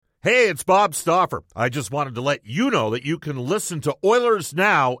Hey, it's Bob Stauffer. I just wanted to let you know that you can listen to Oilers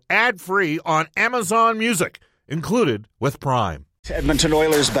Now ad-free on Amazon Music, included with Prime. Edmonton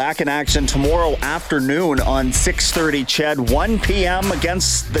Oilers back in action tomorrow afternoon on 6:30, Ched, 1 p.m.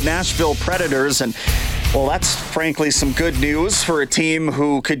 against the Nashville Predators. And, well, that's frankly some good news for a team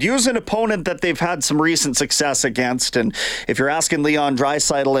who could use an opponent that they've had some recent success against. And if you're asking Leon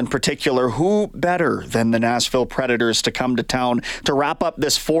Draisaitl in particular, who better than the Nashville Predators to come to town to wrap up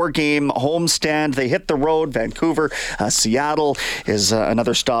this 4-game homestand? They hit the road. Vancouver, Seattle is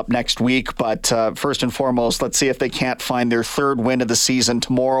another stop next week. But first and foremost, let's see if they can't find their third win of the season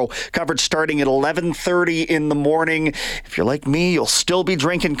tomorrow. Coverage starting at 11:30 in the morning. If you're like me, you'll still be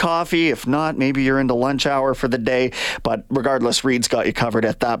drinking coffee. If not, maybe you're into lunch hour for the day. But regardless, Reed's got you covered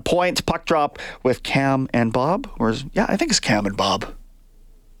at that point. Puck drop with Cam and Bob. I think it's Cam and Bob.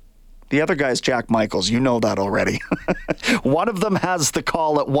 The other guy's Jack Michaels. You know that already. One of them has the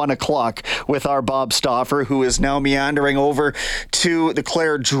call at 1 o'clock with our Bob Stauffer, who is now meandering over to the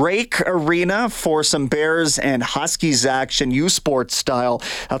Claire Drake Arena for some Bears and Huskies action, U-Sports style.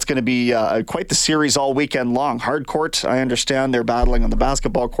 That's going to be quite the series all weekend long. Hard court, I understand. They're battling on the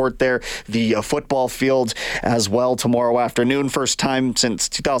basketball court there. The football field as well tomorrow afternoon. First time since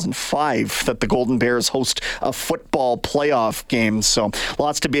 2005 that the Golden Bears host a football playoff game. So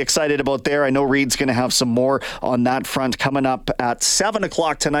lots to be excited about there. I know Reed's going to have some more on that front coming up at 7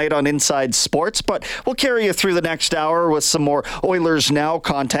 o'clock tonight on Inside Sports, but we'll carry you through the next hour with some more Oilers Now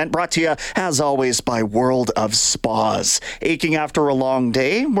content, brought to you, as always, by World of Spas. Aching after a long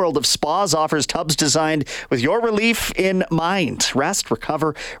day? World of Spas offers tubs designed with your relief in mind. Rest,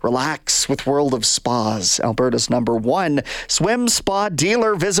 recover, relax with World of Spas, Alberta's #1 swim spa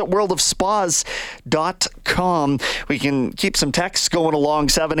dealer. Visit worldofspas.com. We can keep some texts going along,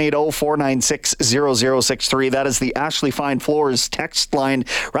 780-496-0063. That is the Ashley Fine Floors text line.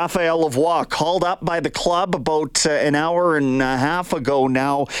 Raphael Lavoie called up by the club about an hour and a half ago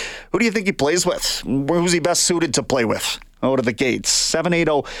now. Who do you think he plays with? Who's he best suited to play with? Out of the gates.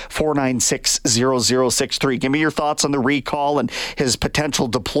 780-496-0063. Give me your thoughts on the recall and his potential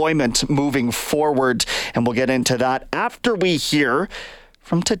deployment moving forward. And we'll get into that after we hear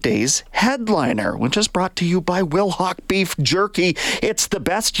from today's headliner, which is brought to you by Wilhauk Beef Jerky. It's the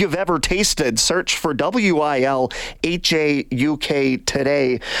best you've ever tasted. Search for WILHAUK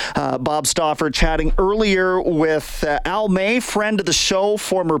today. Bob Stauffer chatting earlier with Al May, friend of the show,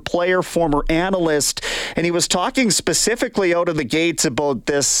 former player, former analyst, and he was talking specifically out of the gates about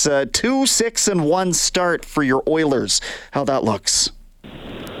this 2-6-1 start for your Oilers. How that looks.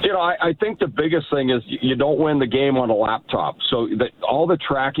 You know, I think the biggest thing is you don't win the game on a laptop. So all the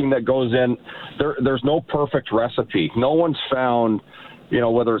tracking that goes in, there's no perfect recipe. No one's found,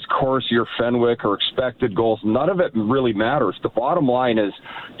 whether it's Corsi or Fenwick or expected goals, none of it really matters. The bottom line is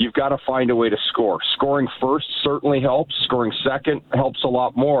you've got to find a way to score. Scoring first certainly helps. Scoring second helps a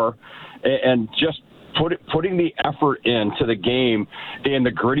lot more. And just putting the effort into the game in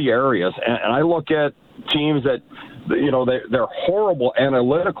the gritty areas. And I look at teams that, they're horrible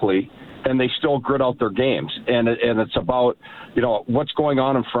analytically, and they still grit out their games. And it's about, what's going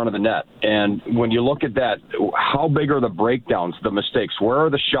on in front of the net. And when you look at that, how big are the breakdowns, the mistakes? Where are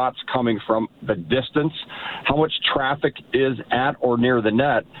the shots coming from, the distance? How much traffic is at or near the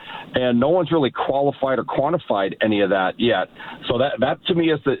net? And no one's really qualified or quantified any of that yet. So that to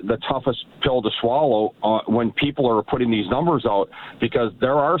me is the toughest pill to swallow when people are putting these numbers out, because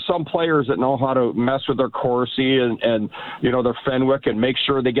there are some players that know how to mess with their Corsi and their Fenwick and make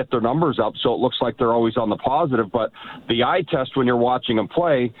sure they get their numbers up so it looks like they're always on the positive. But the eye test when you're watching them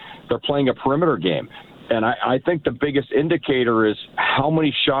play, they're playing a perimeter game. And I think the biggest indicator is how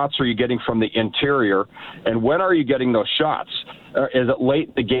many shots are you getting from the interior, and when are you getting those shots? Is it late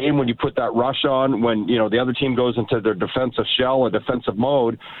in the game when you put that rush on, when the other team goes into their defensive shell or defensive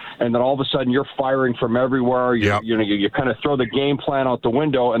mode, and then all of a sudden you're firing from everywhere? You kind of throw the game plan out the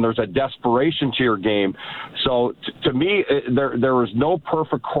window, and there's a desperation to your game. So to me, there is no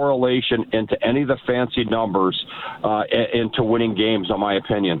perfect correlation into any of the fancy numbers into winning games, in my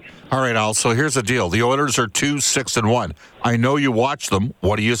opinion. All right, Al. So here's the deal: the Oilers are 2-6-1. I know you watch them.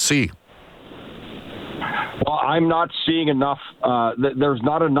 What do you see? Well, I'm not seeing enough. There's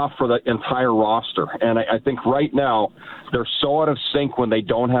not enough for the entire roster. And I think right now they're so out of sync when they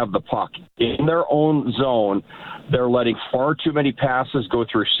don't have the puck. In their own zone, they're letting far too many passes go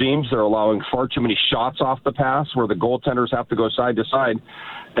through seams. They're allowing far too many shots off the pass where the goaltenders have to go side to side.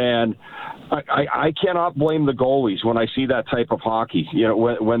 And I cannot blame the goalies when I see that type of hockey.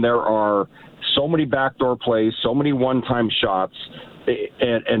 When there are so many backdoor plays, so many one-time shots,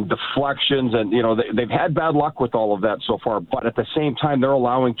 and deflections, and they've had bad luck with all of that so far. But at the same time, they're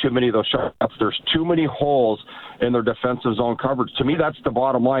allowing too many of those shots. There's too many holes in their defensive zone coverage. To me, that's the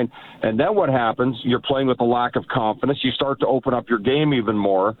bottom line. And then what happens? You're playing with a lack of confidence. You start to open up your game even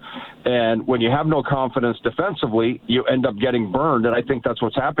more. And when you have no confidence defensively, you end up getting burned. And I think that's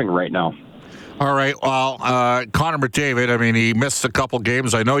what's happening right now. All right. Well, Connor McDavid, I mean, he missed a couple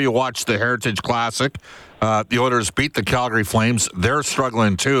games. I know you watched the Heritage Classic. The Oilers beat the Calgary Flames. They're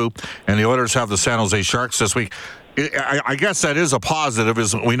struggling too. And the Oilers have the San Jose Sharks this week. I guess that is a positive,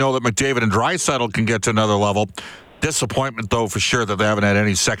 is we know that McDavid and Draisaitl can get to another level. Disappointment, though, for sure, that they haven't had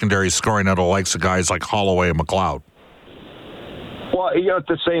any secondary scoring out of the likes of guys like Holloway and McLeod. Well, at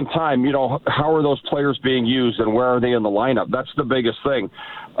the same time, how are those players being used and where are they in the lineup? That's the biggest thing.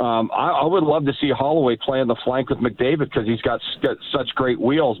 I would love to see Holloway play on the flank with McDavid because he's got such great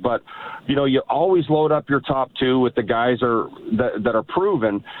wheels. But, you always load up your top two with the guys that are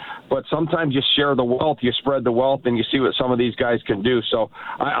proven. But sometimes you share the wealth, you spread the wealth, and you see what some of these guys can do. So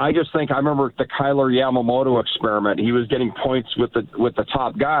I just think I remember the Kyler Yamamoto experiment. He was getting points with the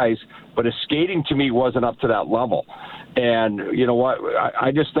top guys, but his skating to me wasn't up to that level. And you know what?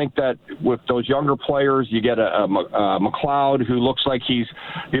 I just think that with those younger players, you get a McLeod who looks like he's,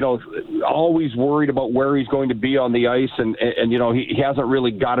 always worried about where he's going to be on the ice, and he hasn't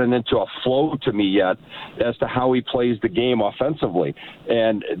really gotten into a flow to me yet as to how he plays the game offensively.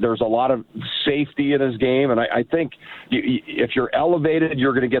 And there's a lot of safety in his game, and I think if you're elevated,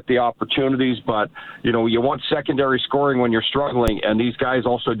 you're going to get the opportunities. But you want secondary scoring when you're struggling, and these guys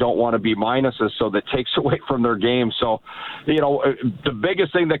also don't want to be minuses, so that takes away from their game. So. The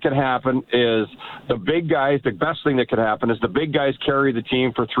biggest thing that can happen is the big guys, the best thing that can happen is the big guys carry the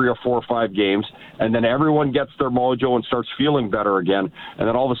team for 3 or 4 or 5 games, and then everyone gets their mojo and starts feeling better again. And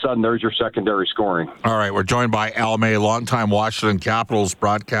then all of a sudden, there's your secondary scoring. All right, we're joined by Al May, longtime Washington Capitals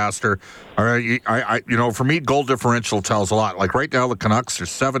broadcaster. All right, for me, goal differential tells a lot. Like right now, the Canucks are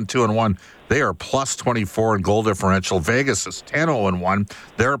 7-2-1. They are plus 24 in goal differential. Vegas is 10-0-1.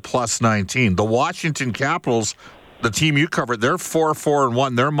 They're plus 19. The Washington Capitals, the team you covered, they're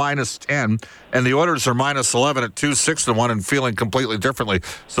 4-4-1. They're minus 10, and the Oilers are minus 11 at 2-6-1 and feeling completely differently.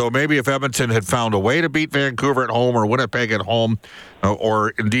 So maybe if Edmonton had found a way to beat Vancouver at home or Winnipeg at home, or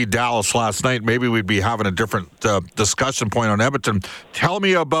indeed Dallas last night, maybe we'd be having a different discussion point on Edmonton. Tell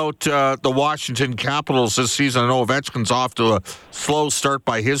me about the Washington Capitals this season. I know Ovechkin's off to a slow start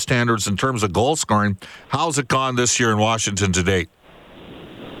by his standards in terms of goal scoring. How's it gone this year in Washington to date?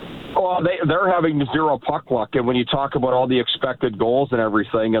 Well, they're having zero puck luck, and when you talk about all the expected goals and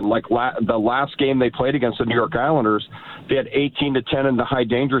everything, and like the last game they played against the New York Islanders, they had 18-10 in the high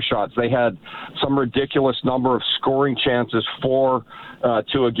danger shots. They had some ridiculous number of scoring chances, 4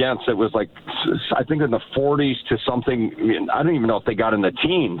 to against. It was like, I think in the 40s to something. I don't even know if they got in the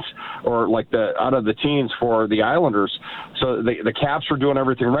teens or like out of the teens for the Islanders. So the Caps were doing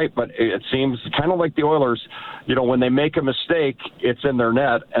everything right, but it seems kind of like the Oilers. When they make a mistake, it's in their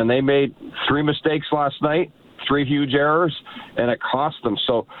net, and they made 3 mistakes last night, 3 huge errors, and it cost them.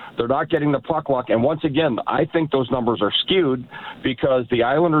 So they're not getting the puck luck. And once again, I think those numbers are skewed because the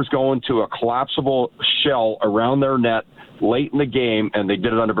Islanders go into a collapsible shell around their net late in the game, and they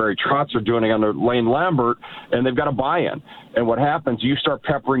did it under Barry Trotz. They're doing it under Lane Lambert, and they've got a buy-in. And what happens, you start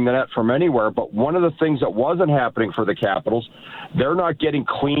peppering the net from anywhere. But one of the things that wasn't happening for the Capitals, they're not getting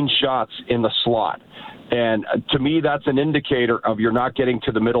clean shots in the slot. And to me, that's an indicator of you're not getting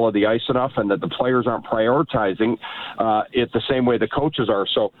to the middle of the ice enough and that the players aren't prioritizing it the same way the coaches are.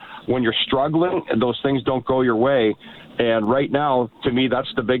 So when you're struggling and those things don't go your way, and right now, to me,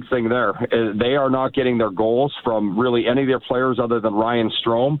 that's the big thing there. They are not getting their goals from really any of their players other than Ryan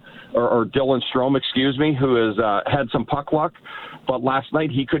Strome, or Dylan Strome, who has had some puck luck. But last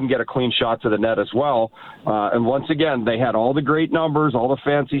night, he couldn't get a clean shot to the net as well. And once again, they had all the great numbers, all the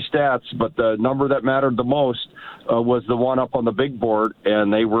fancy stats, but the number that mattered the most was the one up on the big board,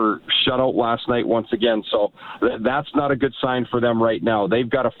 and they were shut out last night once again. So that's not a good sign for them right now. They've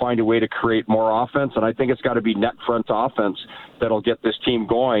got to find a way to create more offense, and I think it's got to be net front offense that'll get this team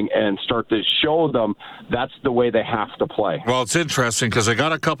going and start to show them that's the way they have to play. Well, it's interesting because they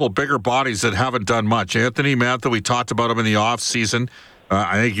got a couple bigger bodies that haven't done much. Anthony Mantha, we talked about him in the offseason.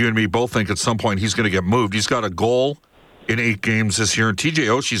 I think you and me both think at some point he's going to get moved. He's got a goal in 8 games this year, and TJ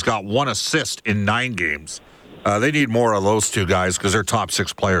Oshie's got 1 assist in 9 games. They need more of those two guys because they're top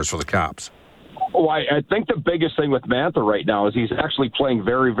 6 players for the Caps. Oh, I think the biggest thing with Mantha right now is he's actually playing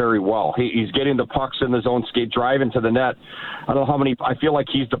very, very well. He's getting the pucks in the zone, driving to the net. I don't know how many. I feel like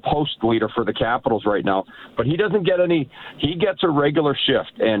he's the post leader for the Capitals right now, but he doesn't get any. He gets a regular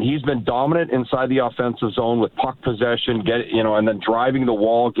shift, and he's been dominant inside the offensive zone with puck possession, and then driving the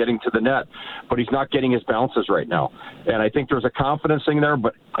wall, getting to the net. But he's not getting his bounces right now, and I think there's a confidence thing there.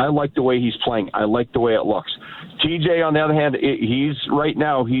 But I like the way he's playing. I like the way it looks. TJ, on the other hand, he's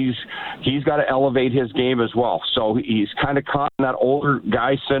got to elevate his game as well. So he's kind of caught in that older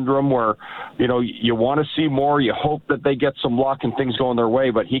guy syndrome where, you want to see more. You hope that they get some luck and things going their way,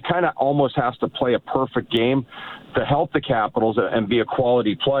 but he kind of almost has to play a perfect game to help the Capitals and be a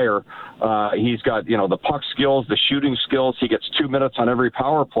quality player. He's got, the puck skills, the shooting skills. He gets 2 minutes on every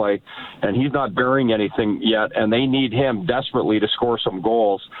power play, and he's not bearing anything yet, and they need him desperately to score some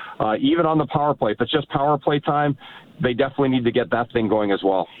goals. Even on the power play, if it's just power play time, they definitely need to get that thing going as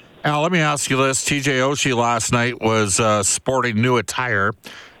well. Al, let me ask you this. TJ Oshie last night was sporting new attire.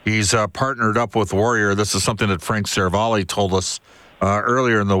 He's partnered up with Warrior. This is something that Frank Cervalli told us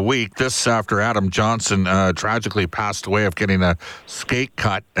earlier in the week. This after Adam Johnson tragically passed away of getting a skate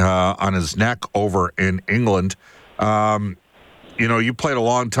cut on his neck over in England. You played a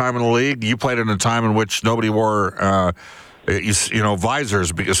long time in the league. You played in a time in which nobody wore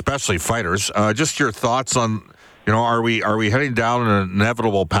visors, especially fighters. Just your thoughts on, are we heading down an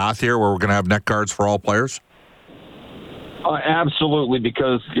inevitable path here where we're going to have neck guards for all players? Absolutely,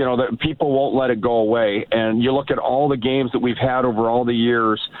 because people won't let it go away. And you look at all the games that we've had over all the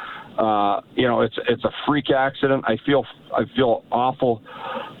years. It's a freak accident. I feel awful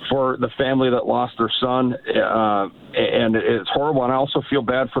for the family that lost their son, and it's horrible. And I also feel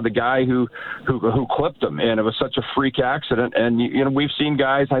bad for the guy who clipped him, and it was such a freak accident. And we've seen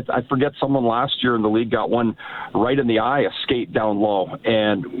guys. I forget someone last year in the league got one right in the eye, a skate down low,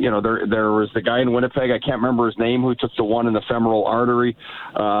 and there was the guy in Winnipeg. I can't remember his name who took the one in the femoral artery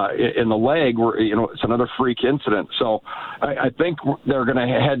in the leg. Where it's another freak incident. So I think they're going to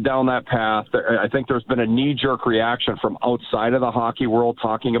head down that path. I think there's been a knee-jerk reaction from outside of the hockey world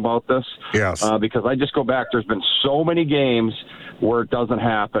talking about this. Yes. Because I just go back, there's been so many games where it doesn't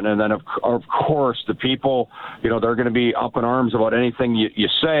happen. And then, of course, the people, they're going to be up in arms about anything you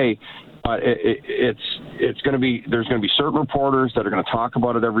say. It's going to be, there's going to be certain reporters that are going to talk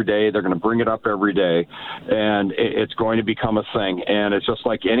about it every day. They're going to bring it up every day, and it's going to become a thing. And it's just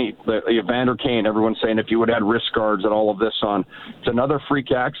like Evander Kane, everyone's saying if you would add wrist guards and all of this on, it's another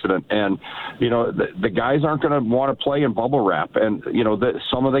freak accident. And, the guys aren't going to want to play in bubble wrap. And,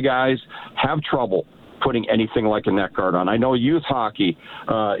 some of the guys have trouble putting anything like a neck guard on. I know youth hockey,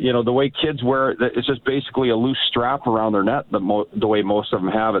 the way kids wear it, it's just basically a loose strap around their neck, the way most of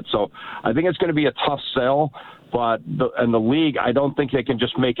them have it. So I think it's going to be a tough sell. But the league, I don't think they can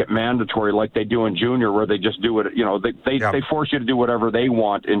just make it mandatory like they do in junior, where they just do it. They force you to do whatever they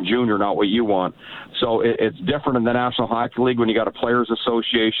want in junior, not what you want. So it's different in the National Hockey League when you got a players'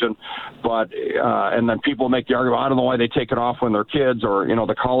 association. But and then people make the argument, I don't know why they take it off when they're kids, or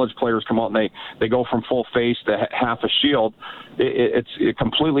the college players come out and they go from full face to half a shield. It's a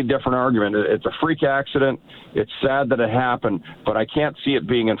completely different argument. It's a freak accident. It's sad that it happened, but I can't see it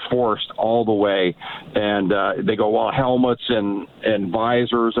being enforced all the way. And they go, well, helmets and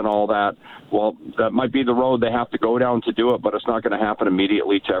visors and all that. Well, that might be the road they have to go down to do it, but it's not going to happen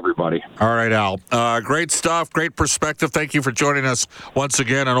immediately to everybody. All right, Al. Great stuff. Great perspective. Thank you for joining us once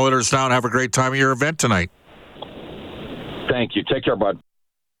again on Oilers Now, and have a great time at your event tonight. Thank you. Take care, bud.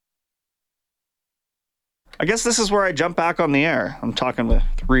 I guess this is where I jump back on the air. I'm talking with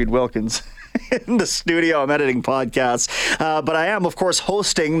Reed Wilkins in the studio. I'm editing podcasts. But I am, of course,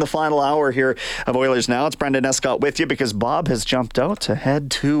 hosting the final hour here of Oilers Now. It's Brendan Escott with you because Bob has jumped out to head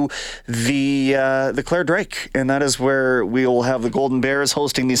to the Claire Drake. And that is where we will have the Golden Bears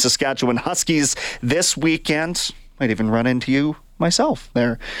hosting the Saskatchewan Huskies this weekend. Might even run into you myself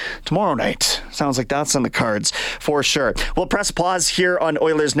there tomorrow night. Sounds like that's on the cards for sure. We'll press pause here on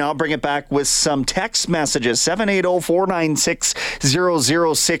Oilers Now. Bring it back with some text messages.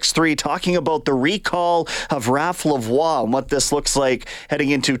 780-496-0063 talking about the recall of Raph Lavoie and what this looks like heading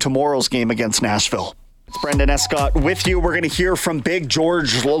into tomorrow's game against Nashville. It's Brendan Escott with you. We're going to hear from Big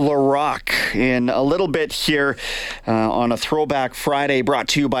George Larocque in a little bit here on a Throwback Friday brought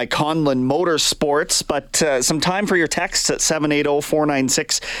to you by Conlon Motorsports. But some time for your texts at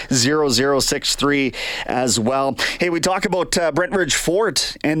 780-496-0063 as well. Hey, we talk about Brentridge Ford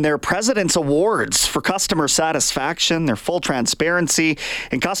and their President's Awards for customer satisfaction, their full transparency,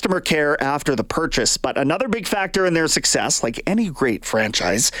 and customer care after the purchase. But another big factor in their success, like any great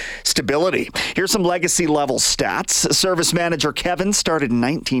franchise, stability. Here's some legacy level stats. Service manager Kevin started in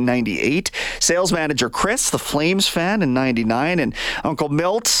 1998. Sales manager Chris, the Flames fan, in 99. And Uncle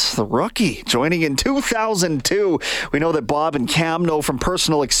Milt, the rookie, joining in 2002. We know that Bob and Cam know from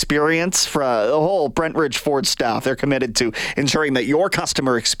personal experience for the whole Brent Ridge Ford staff. They're committed to ensuring that your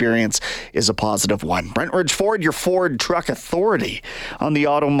customer experience is a positive one. Brent Ridge Ford, your Ford truck authority on the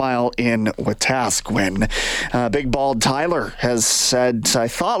Auto Mile in Wetaskiwin. Big Bald Tyler has said, I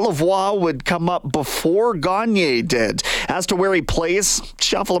thought Lavoie would come up before Gagne did. As to where he plays,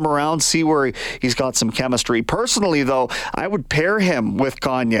 shuffle him around, see where he's got some chemistry. Personally, though, I would pair him with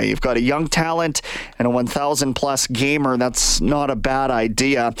Gagne. You've got a young talent and a 1,000-plus gamer. That's not a bad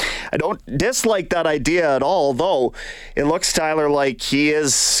idea. I don't dislike that idea at all, though it looks, Tyler, like he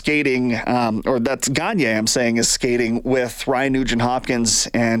is skating, or that's Gagne, I'm saying, is skating with Ryan Nugent-Hopkins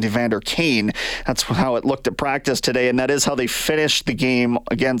and Evander Kane. That's how it looked at practice today, and that is how they finished the game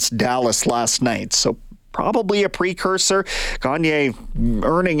against Dallas last night. So probably a precursor. Gagne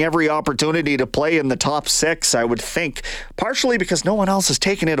earning every opportunity to play in the top six, I would think, partially because no one else has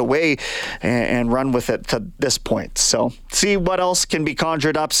taken it away and run with it to this point. So see what else can be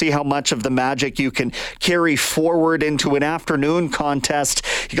conjured up, see how much of the magic you can carry forward into an afternoon contest.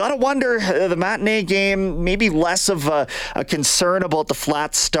 You got to wonder, the matinee game, maybe less of a concern about the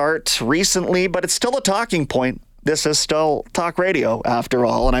flat start recently, but it's still a talking point. This is still talk radio, after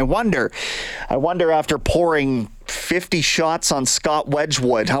all. And I wonder after pouring 50 shots on Scott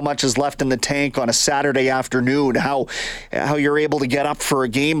Wedgwood, how much is left in the tank on a Saturday afternoon, how you're able to get up for a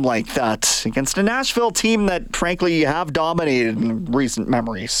game like that against a Nashville team that, frankly, you have dominated in recent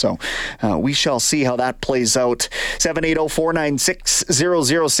memory. So we shall see how that plays out.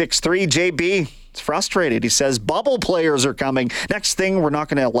 780-496-0063. JB, it's frustrated. He says bubble players are coming. Next thing, we're not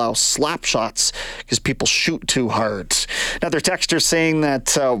going to allow slap shots because people shoot too hard. Another texter saying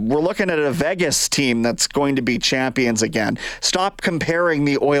that we're looking at a Vegas team that's going to be champions again. Stop comparing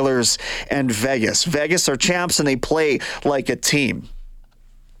the Oilers and Vegas. Vegas are champs and they play like a team.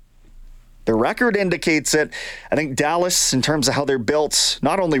 The record indicates it. I think Dallas, in terms of how they're built,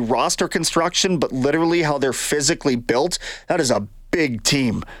 not only roster construction, but literally how they're physically built, that is a big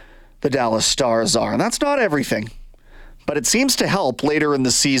team. The Dallas Stars are. And that's not everything, but it seems to help later in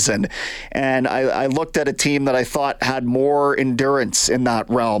the season. And I looked at a team that I thought had more endurance in that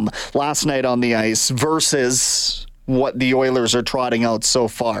realm last night on the ice versus what the Oilers are trotting out so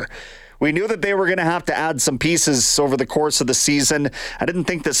far. We knew that they were going to have to add some pieces over the course of the season. I didn't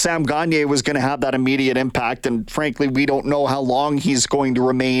think that Sam Gagner was going to have that immediate impact, and frankly, we don't know how long he's going to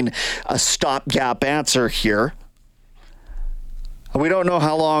remain a stopgap answer here. We don't know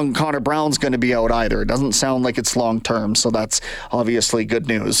how long Connor Brown's going to be out either. It doesn't sound like it's long-term, so that's obviously good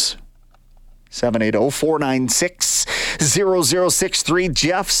news. 780-496-0063.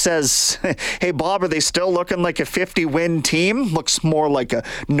 Jeff says, hey, Bob, are they still looking like a 50-win team? Looks more like a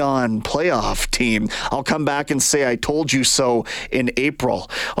non-playoff team. I'll come back and say I told you so in April.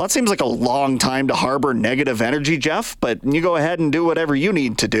 Well, that seems like a long time to harbor negative energy, Jeff, but you go ahead and do whatever you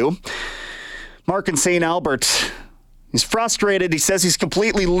need to do. Mark in St. Albert, he's frustrated. He says he's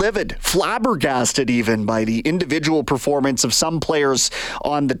completely livid, flabbergasted even by the individual performance of some players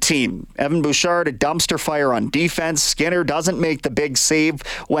on the team. Evan Bouchard, a dumpster fire on defense. Skinner doesn't make the big save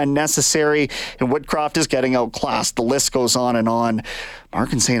when necessary. And Woodcroft is getting outclassed. The list goes on and on.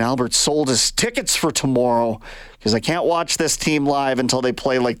 Mark in St. Albert sold his tickets for tomorrow because I can't watch this team live until they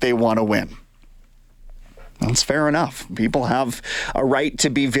play like they want to win. That's fair enough. People have a right to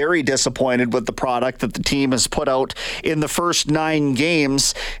be very disappointed with the product that the team has put out in the first 9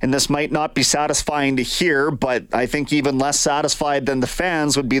 games, and this might not be satisfying to hear, but I think even less satisfied than the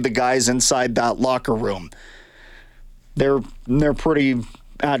fans would be the guys inside that locker room. They're pretty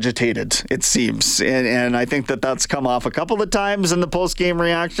agitated, it seems, and I think that that's come off a couple of times in the post-game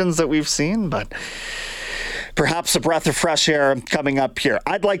reactions that we've seen, but perhaps a breath of fresh air coming up here.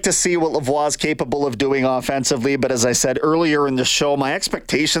 I'd like to see what Lavoie is capable of doing offensively, but as I said earlier in the show, my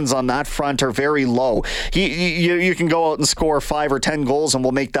expectations on that front are very low. You can go out and score 5 or 10 goals and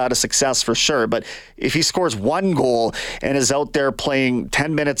we'll make that a success for sure, but if he scores 1 goal and is out there playing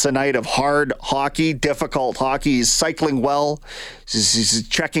 10 minutes a night of hard hockey, difficult hockey, he's cycling well, he's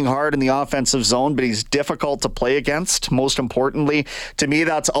checking hard in the offensive zone, but he's difficult to play against, most importantly, to me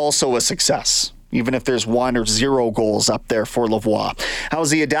that's also a success. Even if there's 1 or 0 goals up there for Lavoie.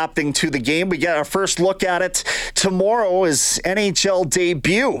 How's he adapting to the game? We get our first look at it. Tomorrow is NHL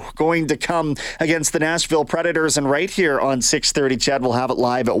debut going to come against the Nashville Predators, and right here on 630 CHED, we'll have it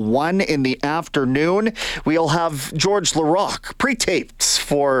live at 1 in the afternoon. We'll have George Larocque pre-taped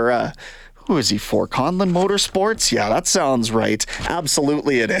for Who is he for? Conlon Motorsports? Yeah, that sounds right.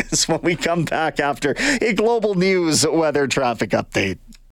 Absolutely it is. When we come back after a Global News weather traffic update.